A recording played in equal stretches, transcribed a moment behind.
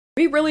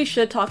We really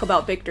should talk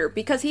about Victor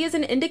because he is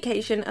an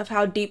indication of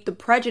how deep the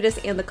prejudice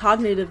and the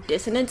cognitive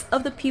dissonance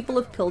of the people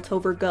of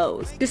Piltover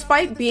goes.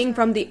 Despite being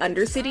from the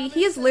Undercity,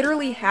 he is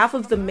literally half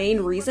of the main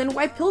reason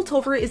why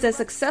Piltover is as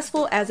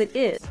successful as it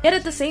is. Yet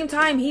at the same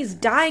time, he's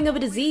dying of a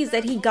disease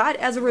that he got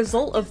as a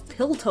result of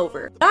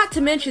Piltover. Not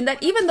to mention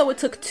that even though it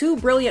took two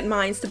brilliant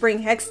minds to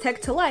bring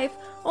Hextech to life,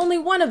 only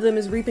one of them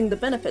is reaping the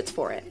benefits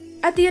for it.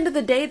 At the end of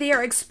the day, they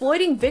are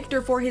exploiting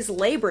Victor for his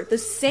labor the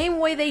same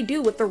way they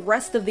do with the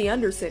rest of the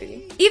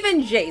Undercity.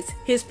 Even Jace,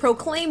 his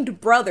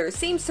proclaimed brother,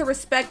 seems to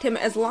respect him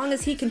as long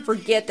as he can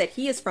forget that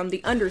he is from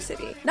the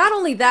Undercity. Not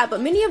only that, but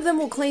many of them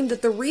will claim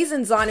that the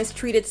reason Zaun is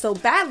treated so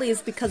badly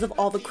is because of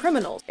all the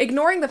criminals,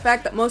 ignoring the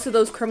fact that most of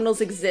those criminals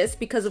exist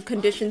because of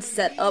conditions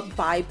set up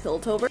by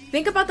Piltover.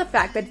 Think about the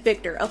fact that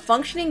Victor, a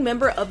functioning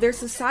member of their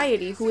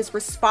society who is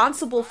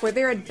responsible for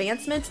their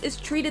advancements, is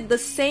treated the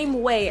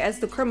same way as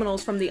the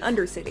criminals from the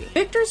Undercity.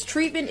 Victor's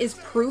treatment is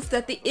proof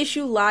that the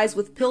issue lies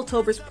with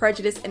Piltover's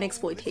prejudice and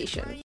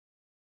exploitation.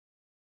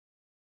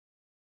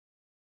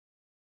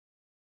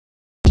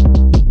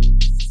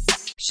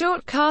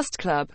 Short Cast Club